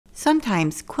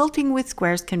Sometimes quilting with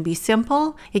squares can be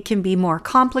simple, it can be more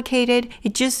complicated,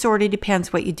 it just sort of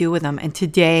depends what you do with them. And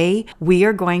today we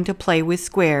are going to play with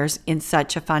squares in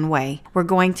such a fun way. We're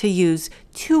going to use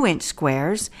 2-inch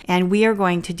squares and we are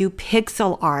going to do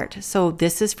pixel art. So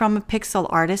this is from a pixel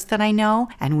artist that I know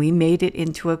and we made it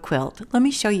into a quilt. Let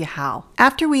me show you how.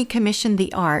 After we commissioned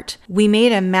the art, we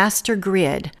made a master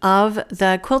grid of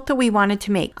the quilt that we wanted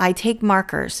to make. I take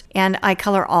markers and I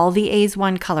color all the A's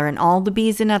one color and all the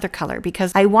B's another color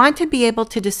because I want to be able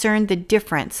to discern the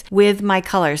difference with my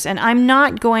colors. And I'm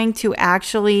not going to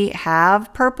actually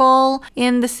have purple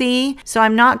in the C, so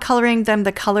I'm not coloring them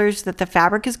the colors that the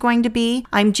fabric is going to be.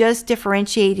 I'm just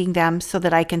differentiating them so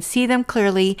that I can see them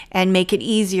clearly and make it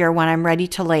easier when I'm ready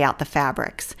to lay out the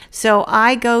fabrics. So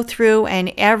I go through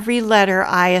and every letter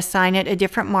I assign it a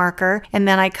different marker and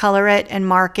then I color it and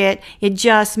mark it. It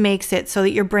just makes it so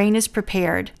that your brain is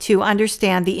prepared to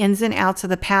understand the ins and outs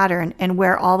of the pattern and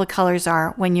where all the colors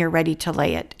are when you're ready to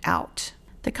lay it out.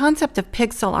 The concept of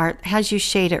pixel art has you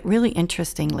shade it really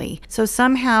interestingly. So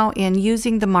somehow in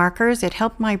using the markers, it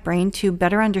helped my brain to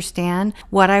better understand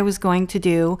what I was going to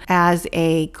do as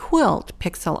a quilt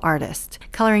pixel artist.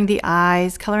 Coloring the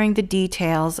eyes, coloring the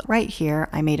details. Right here,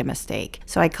 I made a mistake.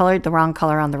 So I colored the wrong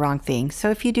color on the wrong thing.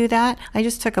 So if you do that, I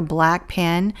just took a black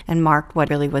pen and marked what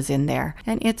really was in there.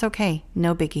 And it's okay,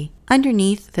 no biggie.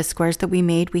 Underneath the squares that we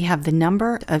made, we have the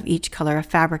number of each color of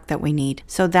fabric that we need.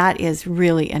 So that is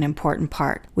really an important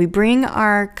part. We bring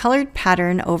our colored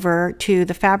pattern over to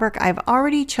the fabric I've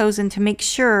already chosen to make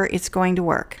sure it's going to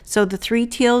work. So the 3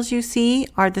 teals you see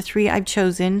are the 3 I've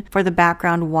chosen for the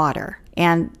background water.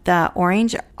 And the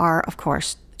orange are, of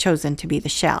course, chosen to be the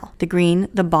shell. The green,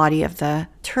 the body of the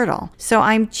turtle. So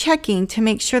I'm checking to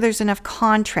make sure there's enough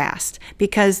contrast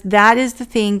because that is the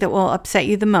thing that will upset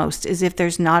you the most is if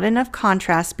there's not enough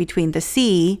contrast between the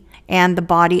sea and the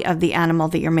body of the animal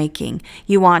that you're making.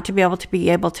 You want to be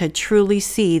able to truly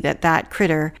see that that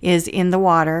critter is in the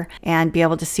water and be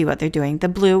able to see what they're doing. The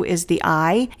blue is the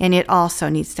eye and it also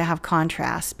needs to have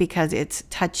contrast because it's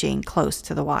touching close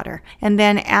to the water. And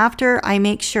then after I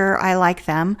make sure I like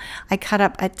them, I cut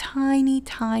up a tiny,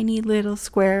 tiny little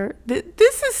square.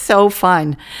 This is so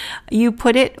fun. You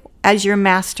put it as your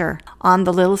master on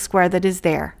the little square that is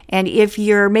there. And if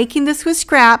you're making this with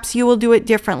scraps, you will do it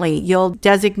differently. You'll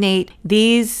designate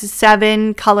these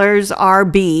 7 colors are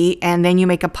B, and then you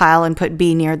make a pile and put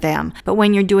B near them. But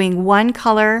when you're doing 1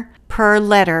 color per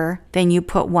letter, then you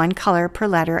put 1 color per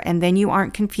letter, and then you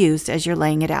aren't confused as you're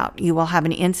laying it out. You will have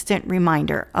an instant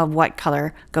reminder of what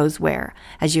color goes where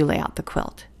as you lay out the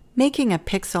quilt. Making a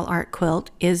pixel art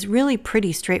quilt is really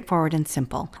pretty straightforward and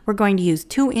simple. We're going to use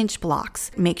 2-inch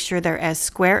blocks. Make sure they're as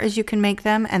square as you can make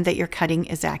them and that your cutting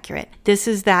is accurate. This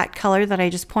is that color that I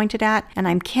just pointed at, and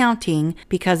I'm counting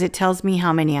because it tells me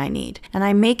how many I need. And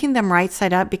I'm making them right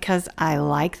side up because I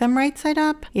like them right side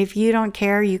up. If you don't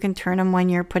care, you can turn them when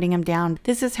you're putting them down.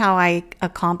 This is how I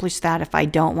accomplish that if I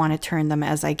don't want to turn them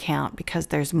as I count because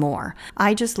there's more.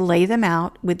 I just lay them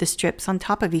out with the strips on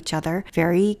top of each other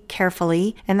very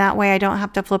carefully, and that way I don't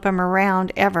have to flip them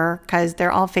around ever because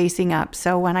they're all facing up.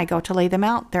 So when I go to lay them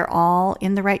out, they're all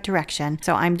in the right direction.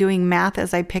 So I'm doing math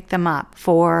as I pick them up,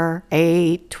 4,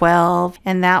 8, 12,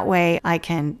 and that way I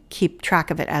can keep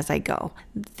track of it as I go.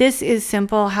 This is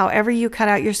simple. However you cut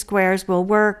out your squares will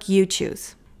work. You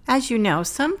choose. As you know,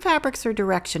 some fabrics are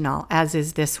directional, as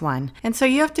is this one. And so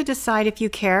you have to decide if you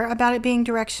care about it being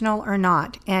directional or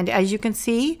not. And as you can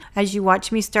see, as you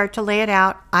watch me start to lay it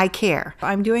out, I care.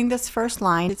 I'm doing this first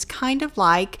line. It's kind of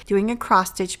like doing a cross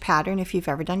stitch pattern if you've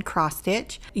ever done cross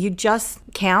stitch. You just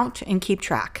count and keep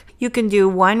track. You can do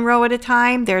 1 row at a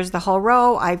time. There's the whole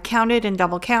row. I've counted and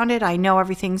double counted. I know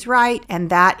everything's right,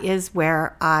 and that is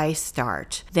where I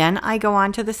start. Then I go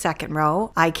on to the second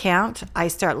row. I count. I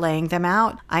start laying them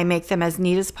out. I make them as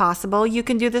neat as possible. You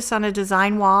can do this on a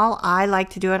design wall. I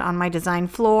like to do it on my design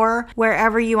floor,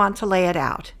 wherever you want to lay it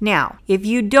out. Now, if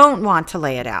you don't want to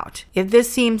lay it out, if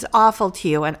this seems awful to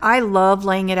you, and I love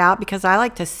laying it out because I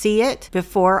like to see it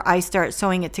before I start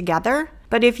sewing it together,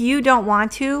 but if you don't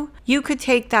want to, you could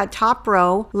take that top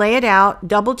row, lay it out,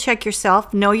 double check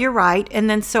yourself, know you're right, and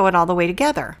then sew it all the way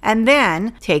together. And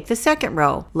then take the second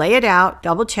row, lay it out,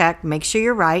 double check, make sure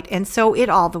you're right, and sew it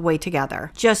all the way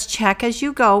together. Just check as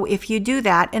you go if you do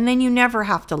that, and then you never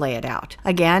have to lay it out.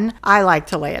 Again, I like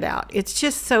to lay it out. It's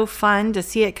just so fun to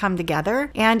see it come together.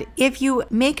 And if you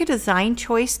make a design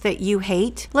choice that you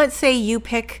hate, let's say you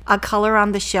pick a color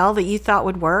on the shell that you thought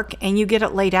would work, and you get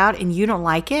it laid out and you don't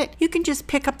like it, you can just just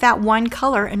pick up that one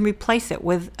color and replace it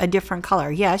with a different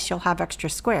color. Yes, you'll have extra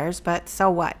squares, but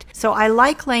so what? So I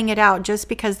like laying it out just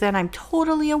because then I'm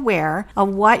totally aware of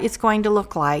what it's going to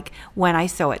look like when I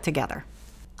sew it together.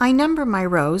 I number my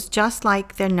rows just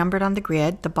like they're numbered on the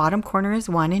grid. The bottom corner is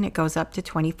 1 and it goes up to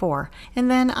 24. And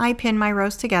then I pin my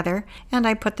rows together and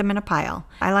I put them in a pile.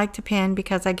 I like to pin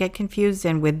because I get confused,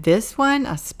 and with this one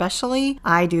especially,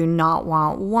 I do not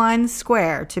want one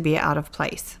square to be out of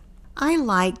place. I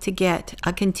like to get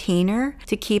a container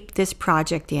to keep this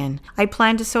project in. I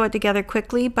plan to sew it together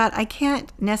quickly, but I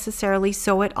can't necessarily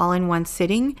sew it all in one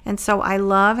sitting, and so I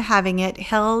love having it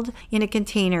held in a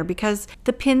container because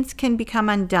the pins can become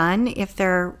undone if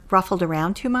they're ruffled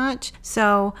around too much.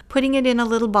 So putting it in a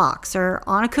little box or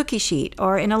on a cookie sheet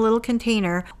or in a little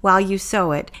container while you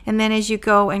sew it, and then as you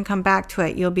go and come back to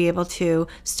it, you'll be able to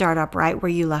start up right where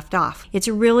you left off. It's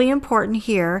really important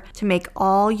here to make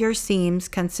all your seams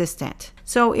consistent.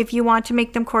 So if you want to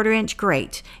make them 1/4 inch,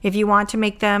 great. If you want to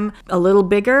make them a little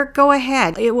bigger, go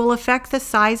ahead. It will affect the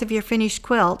size of your finished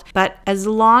quilt, but as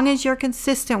long as you're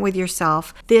consistent with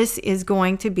yourself, this is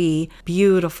going to be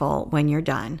beautiful when you're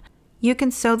done. You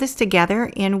can sew this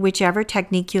together in whichever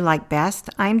technique you like best.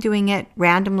 I'm doing it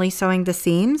randomly sewing the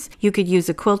seams. You could use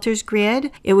a quilter's grid.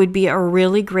 It would be a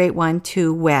really great one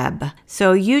to web.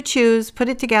 So you choose, put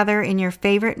it together in your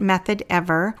favorite method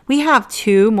ever. We have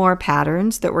 2 more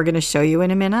patterns that we're going to show you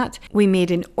in a minute. We made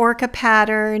an orca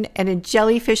pattern and a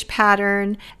jellyfish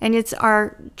pattern, and it's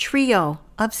our trio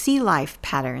of sea life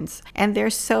patterns, and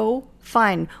they're so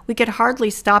fun. We could hardly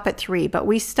stop at 3, but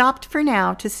we stopped for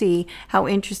now to see how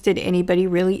interested anybody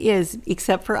really is,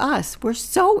 except for us. We're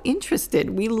so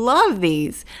interested. We love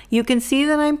these. You can see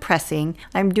that I'm pressing.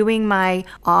 I'm doing my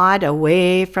odd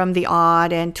away from the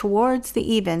odd and towards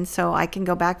the even, so I can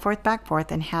go back,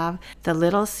 forth, and have the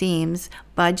little seams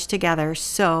budge together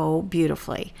so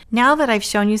beautifully. Now that I've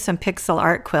shown you some pixel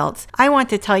art quilts, I want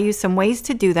to tell you some ways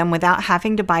to do them without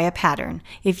having to buy a pattern.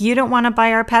 If you don't want to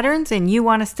buy our patterns and you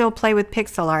want to still play with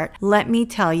pixel art, let me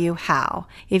tell you how.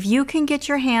 If you can get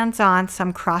your hands on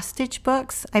some cross-stitch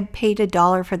books, I paid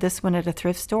 $1 for this one at a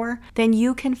thrift store, then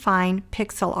you can find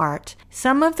pixel art.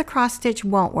 Some of the cross-stitch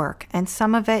won't work, and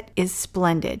some of it is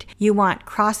splendid. You want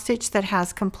cross-stitch that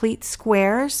has complete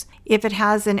squares. If it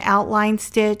has an outline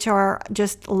stitch or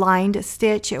just lined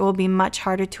stitch, it will be much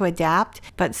harder to adapt,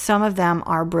 but some of them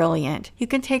are brilliant. You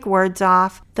can take words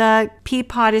off. The pea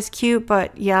pod is cute,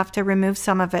 but you have to remove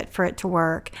some of it for it to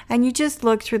work. And you just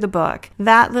look through the book.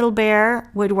 That little bear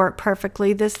would work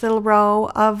perfectly. This little row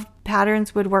of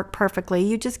patterns would work perfectly.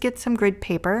 You just get some grid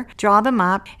paper, draw them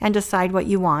up, and decide what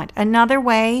you want. Another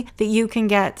way that you can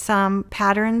get some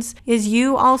patterns is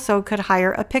you also could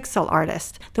hire a pixel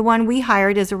artist. The one we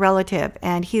hired is a relative,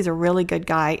 and he's a really good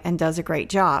guy and does a great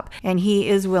job, and he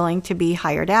is willing to be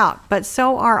hired out. But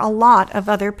so are a lot of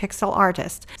other pixel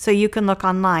artists, so you can look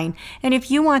online. And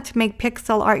if you want to make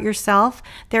pixel art yourself,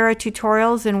 there are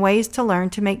tutorials and ways to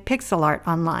learn to make pixel art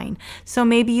online. So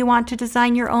maybe you want to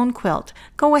design your own quilt.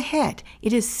 Go ahead.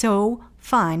 It is so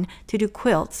fun to do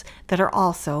quilts that are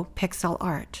also pixel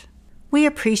art. We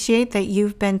appreciate that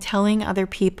you've been telling other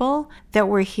people that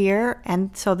we're here and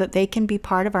so that they can be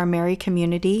part of our merry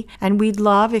community. And we'd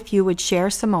love if you would share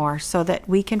some more so that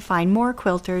we can find more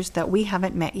quilters that we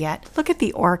haven't met yet. Look at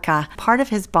the orca. Part of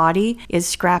his body is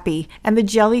scrappy, and the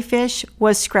jellyfish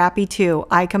was scrappy too.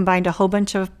 I combined a whole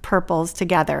bunch of purples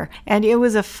together, and it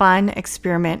was a fun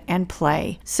experiment and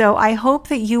play. So I hope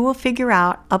that you will figure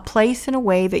out a place and a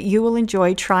way that you will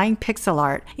enjoy trying pixel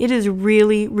art. It is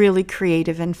really, really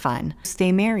creative and fun.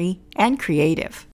 Stay merry and creative.